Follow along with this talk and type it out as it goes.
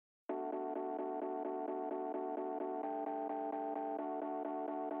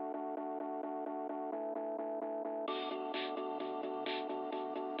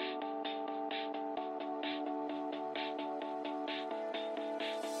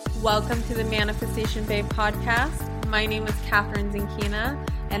Welcome to the Manifestation Babe podcast. My name is Catherine Zinkina,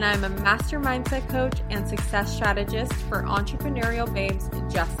 and I'm a master mindset coach and success strategist for entrepreneurial babes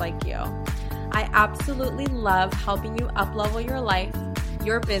just like you. I absolutely love helping you uplevel your life,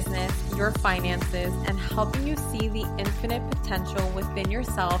 your business, your finances, and helping you see the infinite potential within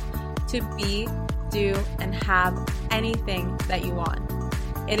yourself to be, do, and have anything that you want.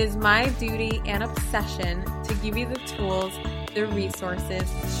 It is my duty and obsession to give you the tools, the resources,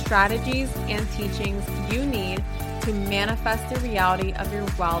 strategies, and teachings you need to manifest the reality of your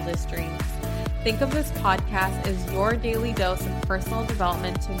wildest dreams. Think of this podcast as your daily dose of personal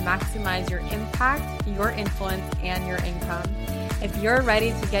development to maximize your impact, your influence, and your income. If you're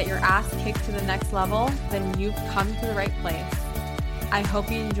ready to get your ass kicked to the next level, then you've come to the right place. I hope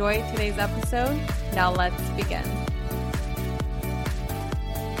you enjoyed today's episode. Now let's begin.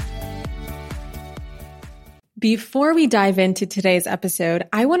 Before we dive into today's episode,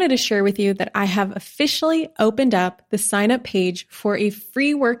 I wanted to share with you that I have officially opened up the sign-up page for a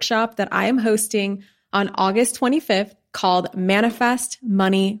free workshop that I am hosting on August 25th called Manifest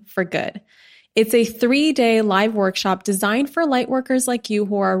Money for Good. It's a 3-day live workshop designed for lightworkers like you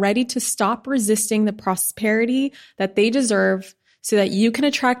who are ready to stop resisting the prosperity that they deserve so that you can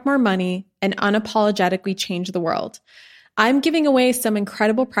attract more money and unapologetically change the world. I'm giving away some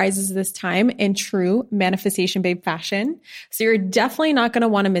incredible prizes this time in true Manifestation Babe fashion, so you're definitely not going to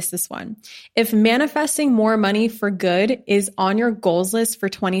want to miss this one. If manifesting more money for good is on your goals list for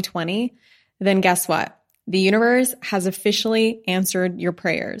 2020, then guess what? The universe has officially answered your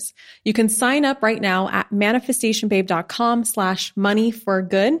prayers. You can sign up right now at manifestationbabe.com/money for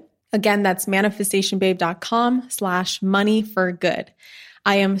good. Again, that's manifestationbabe.com/money for good.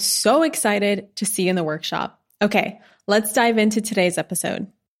 I am so excited to see you in the workshop. Okay, let's dive into today's episode.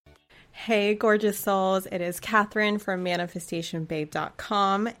 Hey, gorgeous souls. It is Catherine from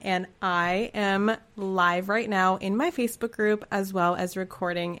manifestationbabe.com, and I am live right now in my Facebook group as well as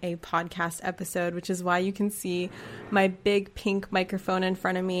recording a podcast episode, which is why you can see my big pink microphone in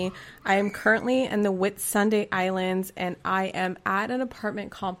front of me. I am currently in the Whitsunday Islands, and I am at an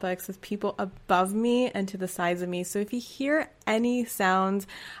apartment complex with people above me and to the sides of me. So if you hear any sounds,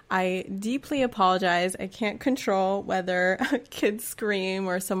 I deeply apologize. I can't control whether kids scream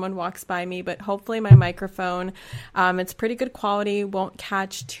or someone walks by me, but hopefully my microphone, it's pretty good quality, won't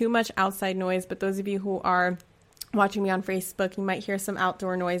catch too much outside noise. But those of you who are watching me on Facebook, you might hear some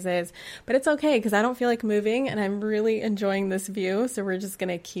outdoor noises, but it's okay because I don't feel like moving and I'm really enjoying this view. So we're just going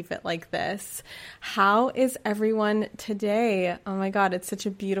to keep it like this. How is everyone today? Oh my God, it's such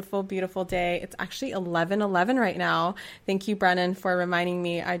a beautiful, beautiful day. It's actually 11:11 right now. Thank you, Brennan, for reminding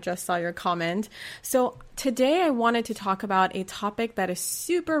me. I just saw your comment. So today I wanted to talk about a topic that is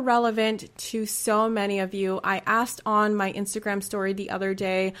super relevant to so many of you. I asked on my Instagram story the other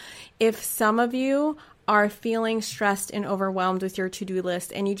day if some of you are feeling stressed and overwhelmed with your to-do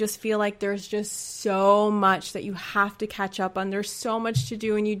list and you just feel like there's just so much that you have to catch up on. There's so much to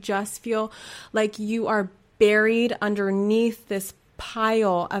do and you just feel like you are buried underneath this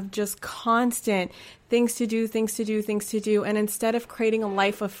pile of just constant things to do. And instead of creating a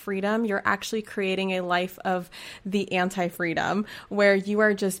life of freedom, you're actually creating a life of the anti-freedom where you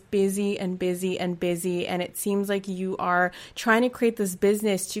are just busy. And it seems like you are trying to create this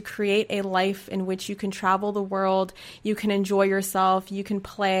business to create a life in which you can travel the world, you can enjoy yourself, you can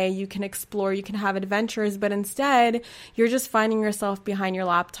play, you can explore, you can have adventures. But instead, you're just finding yourself behind your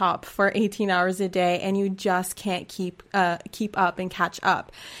laptop for 18 hours a day and you just can't keep up and catch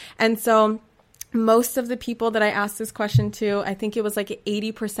up. And so most of the people that I asked this question to, I think it was like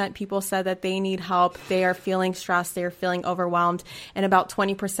 80% people said that they need help. They are feeling stressed. They are feeling overwhelmed. And about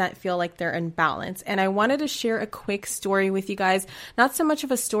 20% feel like they're in balance. And I wanted to share a quick story with you guys. Not so much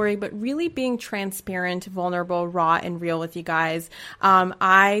of a story, but really being transparent, vulnerable, raw, and real with you guys.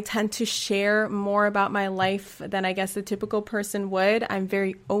 I tend to share more about my life than I guess a typical person would. I'm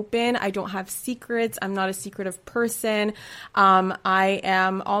very open. I don't have secrets. I'm not a secretive person. I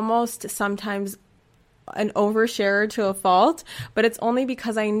am almost sometimes an oversharer to a fault, but it's only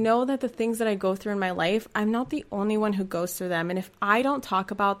because I know that the things that I go through in my life, I'm not the only one who goes through them. And if I don't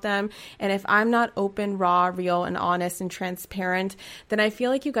talk about them, and if I'm not open, raw, real, and honest and transparent, then I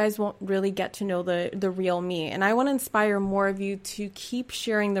feel like you guys won't really get to know the real me. And I want to inspire more of you to keep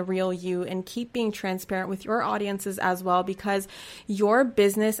sharing the real you and keep being transparent with your audiences as well, because your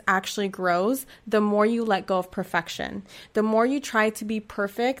business actually grows the more you let go of perfection. The more you try to be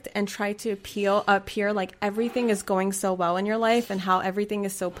perfect and try to appear hear like everything is going so well in your life and how everything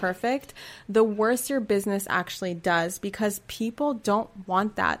is so perfect, the worse your business actually does, because people don't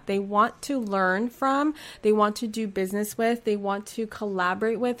want that. They want to learn from, they want to do business with, they want to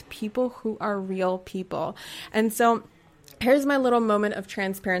collaborate with people who are real people. And so here's my little moment of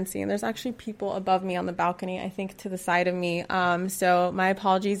transparency. And there's actually people above me on the balcony, I think to the side of me. So my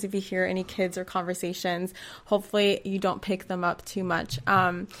apologies if you hear any kids or conversations. Hopefully you don't pick them up too much.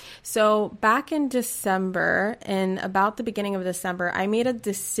 So back in December, in about the beginning of December, I made a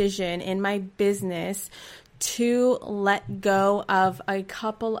decision in my business to let go of a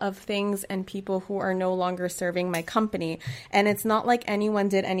couple of things and people who are no longer serving my company. And it's not like anyone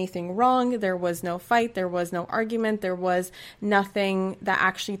did anything wrong. There was no fight. There was no argument. There was nothing that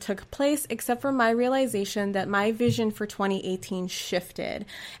actually took place except for my realization that my vision for 2018 shifted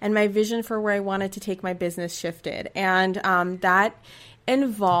and my vision for where I wanted to take my business shifted. And that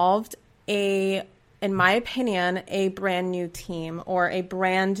involved in my opinion, a brand new team or a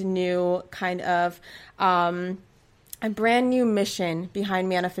brand new kind of a brand new mission behind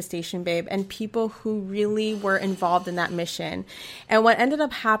Manifestation Babe and people who really were involved in that mission. And what ended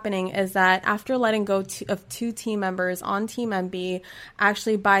up happening is that after letting go of two team members on Team MB,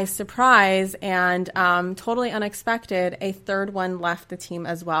 actually by surprise and totally unexpected, a third one left the team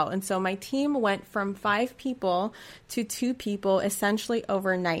as well. And so my team went from 5 people to 2 people essentially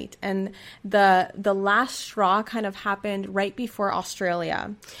overnight. And the last straw kind of happened right before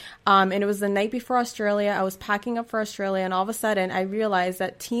Australia. And it was the night before Australia. I was packing up for Australia, and all of a sudden I realized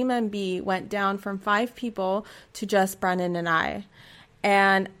that Team MB went down from 5 people to just Brennan and I.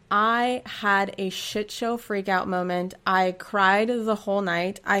 And I had a shit show freak out moment. I cried the whole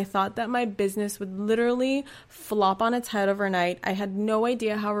night. I thought that my business would literally flop on its head overnight. I had no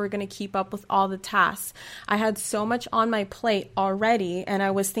idea how we were going to keep up with all the tasks. I had so much on my plate already, and I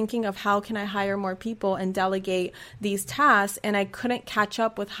was thinking of how can I hire more people and delegate these tasks, and I couldn't catch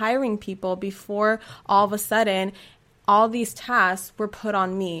up with hiring people before all of a sudden all these tasks were put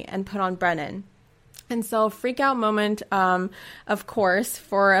on me and put on Brennan. And so freak out moment, of course,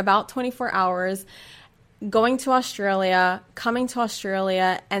 for about 24 hours, going to Australia, coming to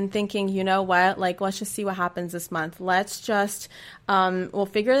Australia and thinking, you know what, like, let's just see what happens this month. Let's just, we'll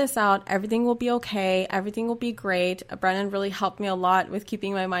figure this out. Everything will be okay. Everything will be great. Brennan really helped me a lot with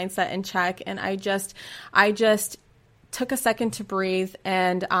keeping my mindset in check. And I just took a second to breathe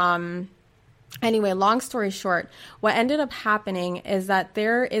and, anyway, long story short, what ended up happening is that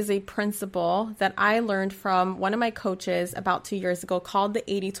there is a principle that I learned from one of my coaches about 2 years ago called the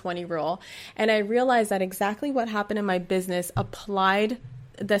 80-20 rule. And I realized that exactly what happened in my business applied,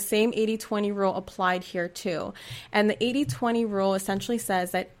 the same 80-20 rule applied here too. And the 80-20 rule essentially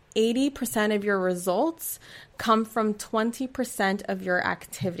says that 80% of your results come from 20% of your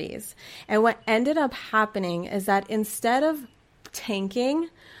activities. And what ended up happening is that instead of tanking,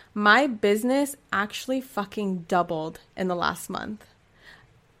 my business actually fucking doubled in the last month.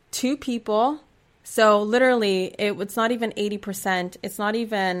 2 people. So literally it's not even 80%. It's not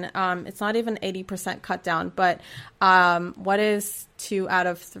even 80% cut down, but what is 2 out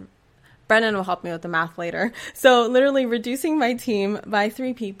of 3? Brennan will help me with the math later. So literally reducing my team by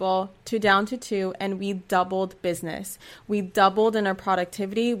 3 people down to 2, and we doubled business. We doubled in our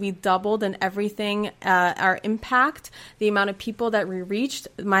productivity. We doubled in everything, our impact, the amount of people that we reached.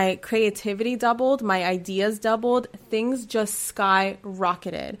 My creativity doubled. My ideas doubled. Things just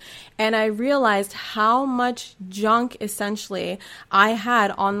skyrocketed. And I realized how much junk essentially I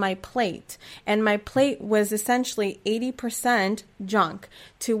had on my plate. And my plate was essentially 80% junk,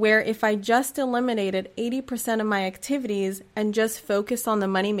 to where if I just eliminated 80% of my activities and just focused on the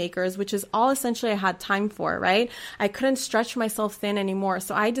money makers, which is all essentially I had time for, right? I couldn't stretch myself thin anymore.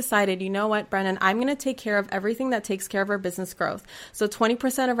 So I decided, you know what, Brennan, I'm going to take care of everything that takes care of our business growth. So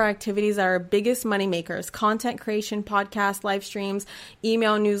 20% of our activities are our biggest money makers: content creation, podcast, live streams,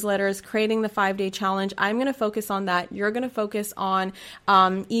 email newsletters, creating the 5-day challenge. I'm going to focus on that. You're going to focus on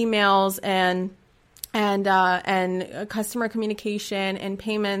emails and customer communication and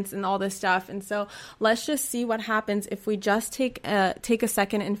payments and all this stuff. And so let's just see what happens if we just take a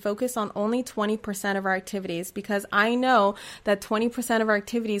second and focus on only 20% of our activities, because I know that 20% of our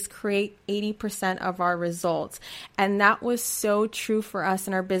activities create 80% of our results. And that was so true for us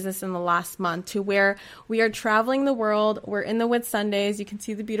in our business in the last month, to where we are traveling the world. We're in the Whitsundays. You can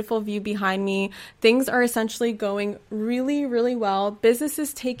see the beautiful view behind me. Things are essentially going really, really well. Business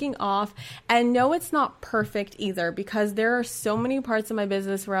is taking off. And no, it's not perfect either, because there are so many parts of my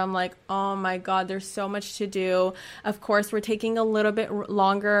business where I'm like, oh my God, there's so much to do. Of course, we're taking a little bit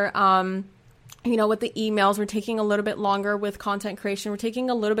longer with the emails, we're taking a little bit longer with content creation. We're taking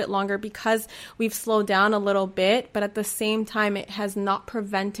a little bit longer because we've slowed down a little bit, but at the same time, it has not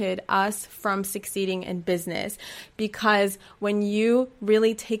prevented us from succeeding in business. Because when you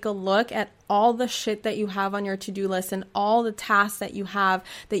really take a look at all the shit that you have on your to-do list and all the tasks that you have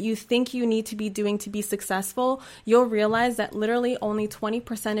that you think you need to be doing to be successful, you'll realize that literally only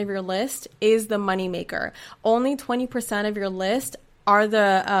 20% of your list is the moneymaker. Only 20% of your list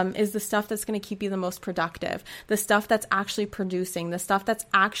is the stuff that's going to keep you the most productive, the stuff that's actually producing, the stuff that's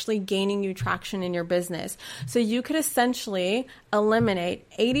actually gaining you traction in your business. So you could essentially eliminate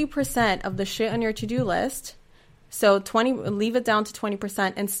 80% of the shit on your to-do list. So leave it down to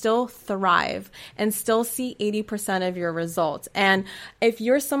 20% and still thrive and still see 80% of your results. And if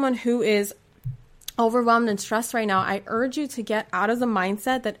you're someone who is overwhelmed and stressed right now, I urge you to get out of the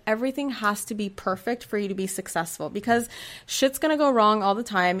mindset that everything has to be perfect for you to be successful, because shit's going to go wrong all the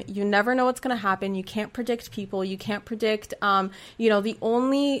time. You never know what's going to happen. You can't predict people. You can't predict, the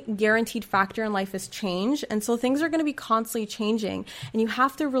only guaranteed factor in life is change. And so things are going to be constantly changing, and you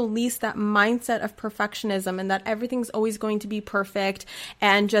have to release that mindset of perfectionism and that everything's always going to be perfect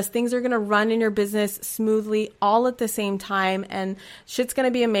and just things are going to run in your business smoothly all at the same time. And shit's going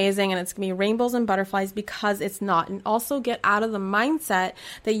to be amazing. And it's going to be rainbows and butterflies, because it's not. And also get out of the mindset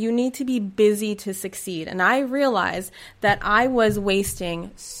that you need to be busy to succeed. And I realized that I was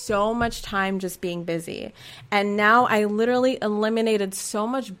wasting so much time just being busy. And now I literally eliminated so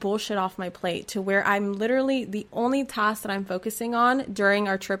much bullshit off my plate to where I'm literally the only task that I'm focusing on during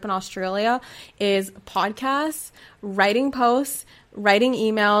our trip in Australia is podcasts, writing posts, writing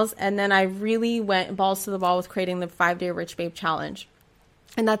emails, and then I really went balls to the wall with creating the 5-day Rich Babe Challenge.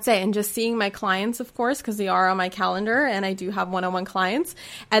 And that's it. And just seeing my clients, of course, because they are on my calendar and I do have one-on-one clients.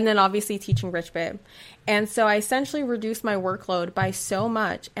 And then obviously teaching Rich Babe. And so I essentially reduced my workload by so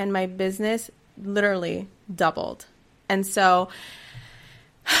much and my business literally doubled. And so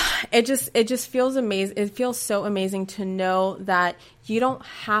it just feels amazing. It feels so amazing to know that you don't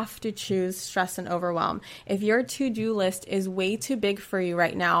have to choose stress and overwhelm. If your to-do list is way too big for you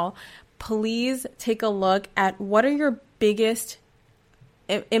right now, please take a look at what are your biggest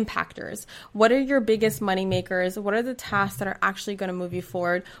impactors. What are your biggest money makers? What are the tasks that are actually going to move you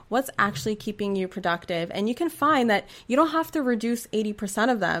forward? What's actually keeping you productive? And you can find that you don't have to reduce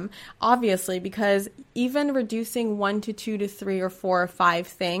 80% of them, obviously, because even reducing 1 to 2 to 3 or 4 or 5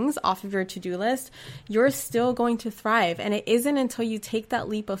 things off of your to-do list, you're still going to thrive. And it isn't until you take that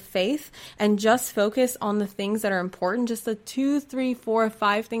leap of faith and just focus on the things that are important, just the 2, 3, 4,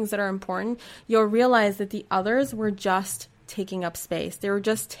 5 things that are important, you'll realize that the others were just taking up space. They were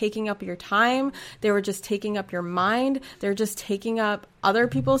just taking up your time. They were just taking up your mind. They're just taking up other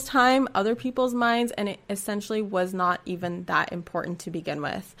people's time, other people's minds, and it essentially was not even that important to begin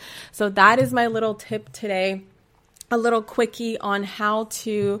with. So that is my little tip today, a little quickie on how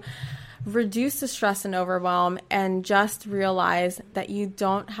to reduce the stress and overwhelm and just realize that you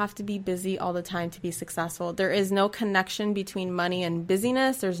don't have to be busy all the time to be successful. There is no connection between money and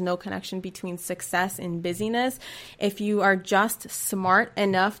busyness. There's no connection between success and busyness. If you are just smart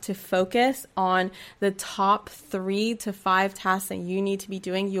enough to focus on the top 3 to 5 tasks that you need to be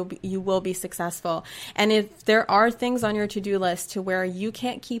doing, you will be successful. And if there are things on your to-do list to where you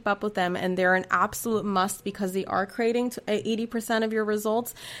can't keep up with them and they're an absolute must because they are creating 80% of your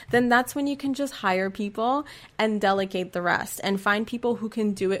results, then that's when you can just hire people and delegate the rest and find people who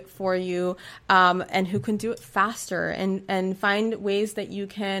can do it for you, and who can do it faster, and find ways that you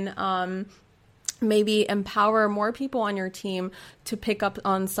can maybe empower more people on your team to pick up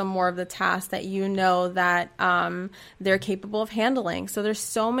on some more of the tasks that you know that they're capable of handling. So there's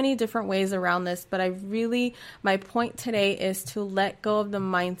so many different ways around this, but my point today is to let go of the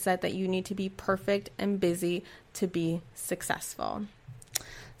mindset that you need to be perfect and busy to be successful.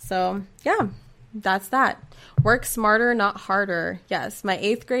 So yeah, that's that. Work smarter, not harder. Yes, my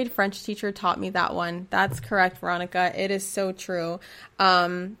 8th grade French teacher taught me that one. That's correct, Veronica. It is so true.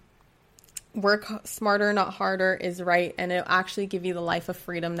 Work smarter, not harder is right, and it'll actually give you the life of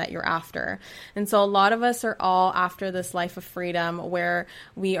freedom that you're after. And so a lot of us are all after this life of freedom where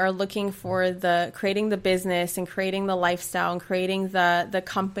we are looking for creating the business and creating the lifestyle and creating the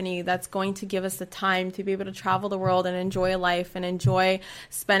company that's going to give us the time to be able to travel the world and enjoy life and enjoy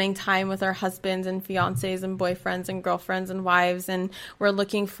spending time with our husbands and fiancés and boyfriends and girlfriends and wives. And we're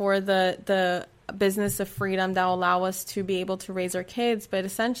looking for the business of freedom that will allow us to be able to raise our kids. But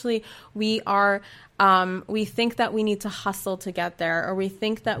essentially we think that we need to hustle to get there, or we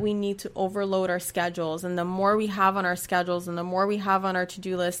think that we need to overload our schedules. And the more we have on our schedules and the more we have on our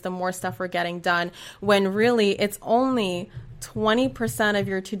to-do list, the more stuff we're getting done, when really it's only 20% of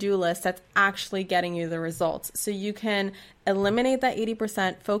your to-do list that's actually getting you the results. So you can eliminate that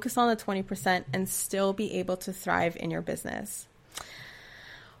 80%, focus on the 20%, and still be able to thrive in your business.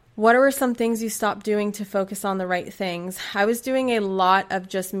 What are some things you stopped doing to focus on the right things? I was doing a lot of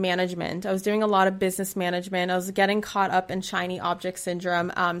just management. I was doing a lot of business management. I was getting caught up in shiny object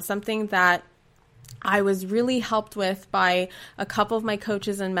syndrome, something that I was really helped with by a couple of my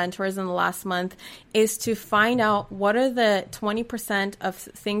coaches and mentors in the last month is to find out what are the 20% of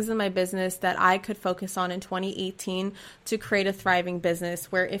things in my business that I could focus on in 2018 to create a thriving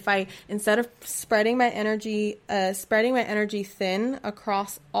business, where if I, instead of spreading my energy thin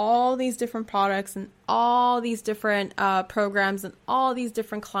across all these different products and all these different programs and all these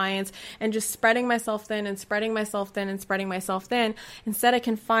different clients and just spreading myself thin and spreading myself thin and spreading myself thin, instead I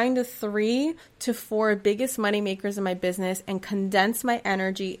can find the 3 to 4 biggest money makers in my business and condense my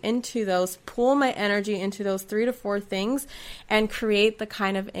energy into those, pull my energy into those 3 to 4 things and create the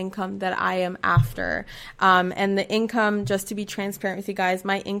kind of income that I am after. And the income, just to be transparent with you guys,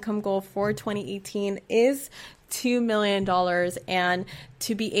 my income goal for 2018 is $2 million, and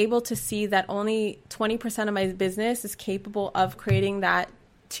to be able to see that only 20% of my business is capable of creating that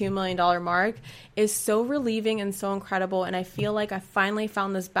 $2 million mark is so relieving and so incredible. And I feel like I finally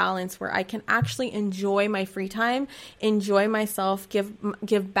found this balance where I can actually enjoy my free time, enjoy myself,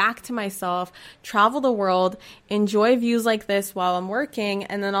 give back to myself, travel the world, enjoy views like this while I'm working,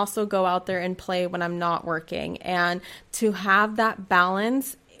 and then also go out there and play when I'm not working. And to have that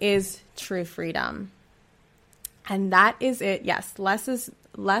balance is true freedom. And that is it. Yes, less is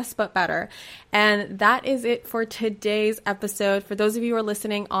less but better. And that is it for today's episode. For those of you who are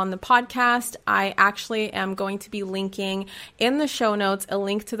listening on the podcast, I actually am going to be linking in the show notes a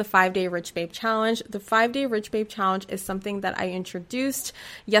link to the 5-Day Rich Babe Challenge. The 5-Day Rich Babe Challenge is something that I introduced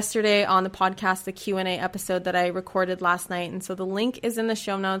yesterday on the podcast, the Q&A episode that I recorded last night. And so the link is in the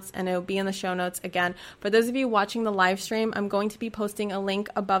show notes, and it will be in the show notes again. For those of you watching the live stream, I'm going to be posting a link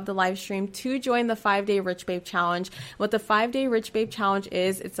above the live stream to join the 5-Day Rich Babe Challenge. What the 5-Day Rich Babe Challenge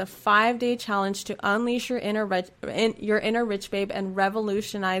is, it's a 5-day challenge to unleash your inner rich babe and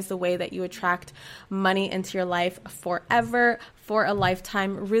revolutionize the way that you attract money into your life forever, for a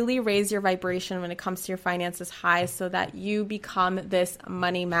lifetime. Really raise your vibration when it comes to your finances high so that you become this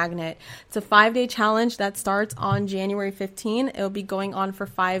money magnet. It's a 5-day challenge that starts on January 15. It'll be going on for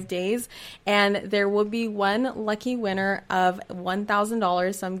 5 days, and there will be one lucky winner of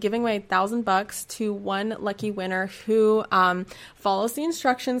 $1,000. So I'm giving away $1,000 to one lucky winner who follows the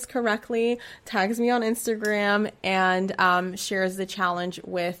instructions correctly, tags me on Instagram, and shares the challenge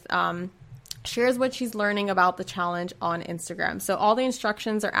with shares what she's learning about the challenge on Instagram. So all the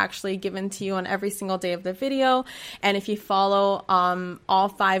instructions are actually given to you on every single day of the video. And if you follow all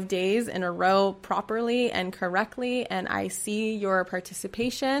 5 days in a row properly and correctly, and I see your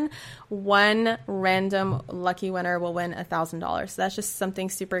participation, one random lucky winner will win $1,000. So that's just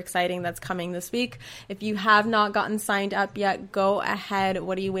something super exciting that's coming this week. If you have not gotten signed up yet, go ahead.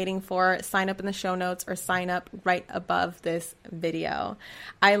 What are you waiting for? Sign up in the show notes or sign up right above this video.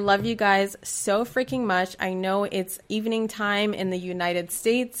 I love you guys so freaking much. I know it's evening time in the United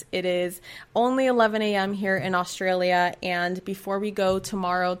States. It is only 11 a.m. here in Australia. And before we go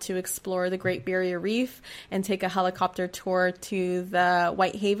tomorrow to explore the Great Barrier Reef and take a helicopter tour to the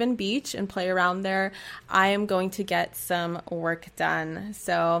Whitehaven Beach and play around there, I am going to get some work done.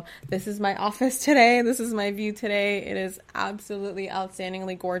 So this is my office today. This is my view today. It is absolutely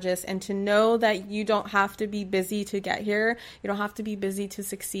outstandingly gorgeous. And to know that you don't have to be busy to get here, you don't have to be busy to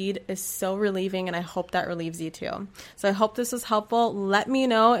succeed, is so relieving, and I hope that relieves you too. So I hope this was helpful. Let me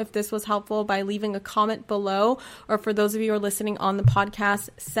know if this was helpful by leaving a comment below, or for those of you who are listening on the podcast,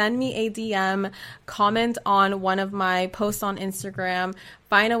 send me a DM, comment on one of my posts on Instagram.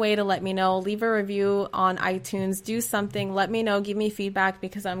 Find a way to let me know. Leave a review on iTunes. Do something. Let me know. Give me feedback,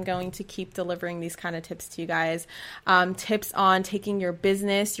 because I'm going to keep delivering these kind of tips to you guys. Tips on taking your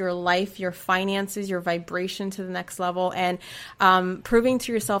business, your life, your finances, your vibration to the next level, and proving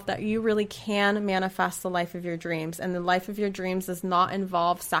to yourself that you really can manifest the life of your dreams. And the life of your dreams does not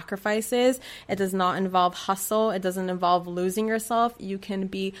involve sacrifices. It does not involve hustle. It doesn't involve losing yourself. You can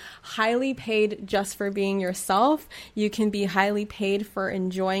be highly paid just for being yourself. You can be highly paid for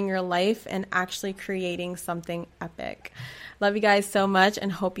enjoying your life and actually creating something epic. Love you guys so much,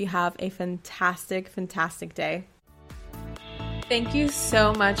 and hope you have a fantastic, fantastic day. Thank you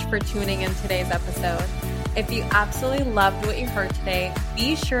so much for tuning in today's episode. If you absolutely loved what you heard today,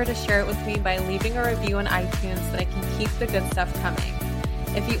 be sure to share it with me by leaving a review on iTunes so that I can keep the good stuff coming.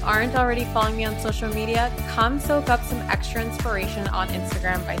 If you aren't already following me on social media, come soak up some extra inspiration on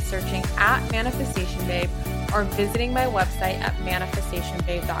Instagram by searching @ManifestationBabe, or visiting my website at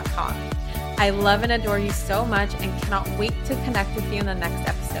manifestationbabe.com. I love and adore you so much and cannot wait to connect with you in the next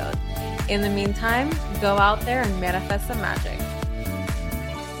episode. In the meantime, go out there and manifest some magic.